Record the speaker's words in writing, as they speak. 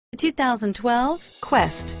2012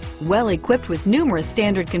 Quest. Well equipped with numerous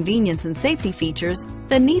standard convenience and safety features,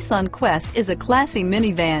 the Nissan Quest is a classy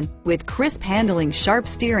minivan with crisp handling, sharp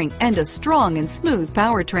steering, and a strong and smooth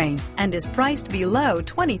powertrain, and is priced below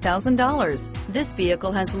 $20,000. This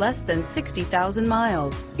vehicle has less than 60,000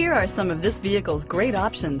 miles. Here are some of this vehicle's great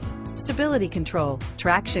options: stability control,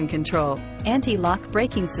 traction control, anti-lock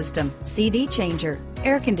braking system, CD changer,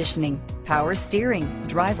 air conditioning, power steering,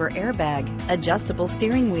 driver airbag, adjustable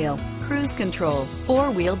steering wheel, cruise control,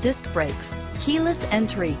 four-wheel disc brakes, keyless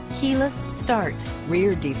entry, keyless start,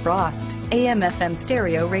 rear defrost, AM/FM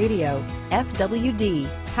stereo radio, FWD,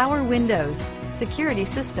 power windows, security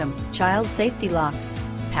system, child safety locks,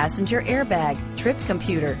 passenger airbag, trip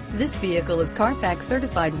computer. This vehicle is CAR FAX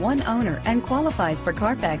certified one owner and qualifies for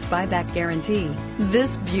CAR FAX buyback guarantee. This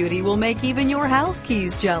beauty will make even your house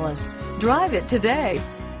keys jealous. Drive it today.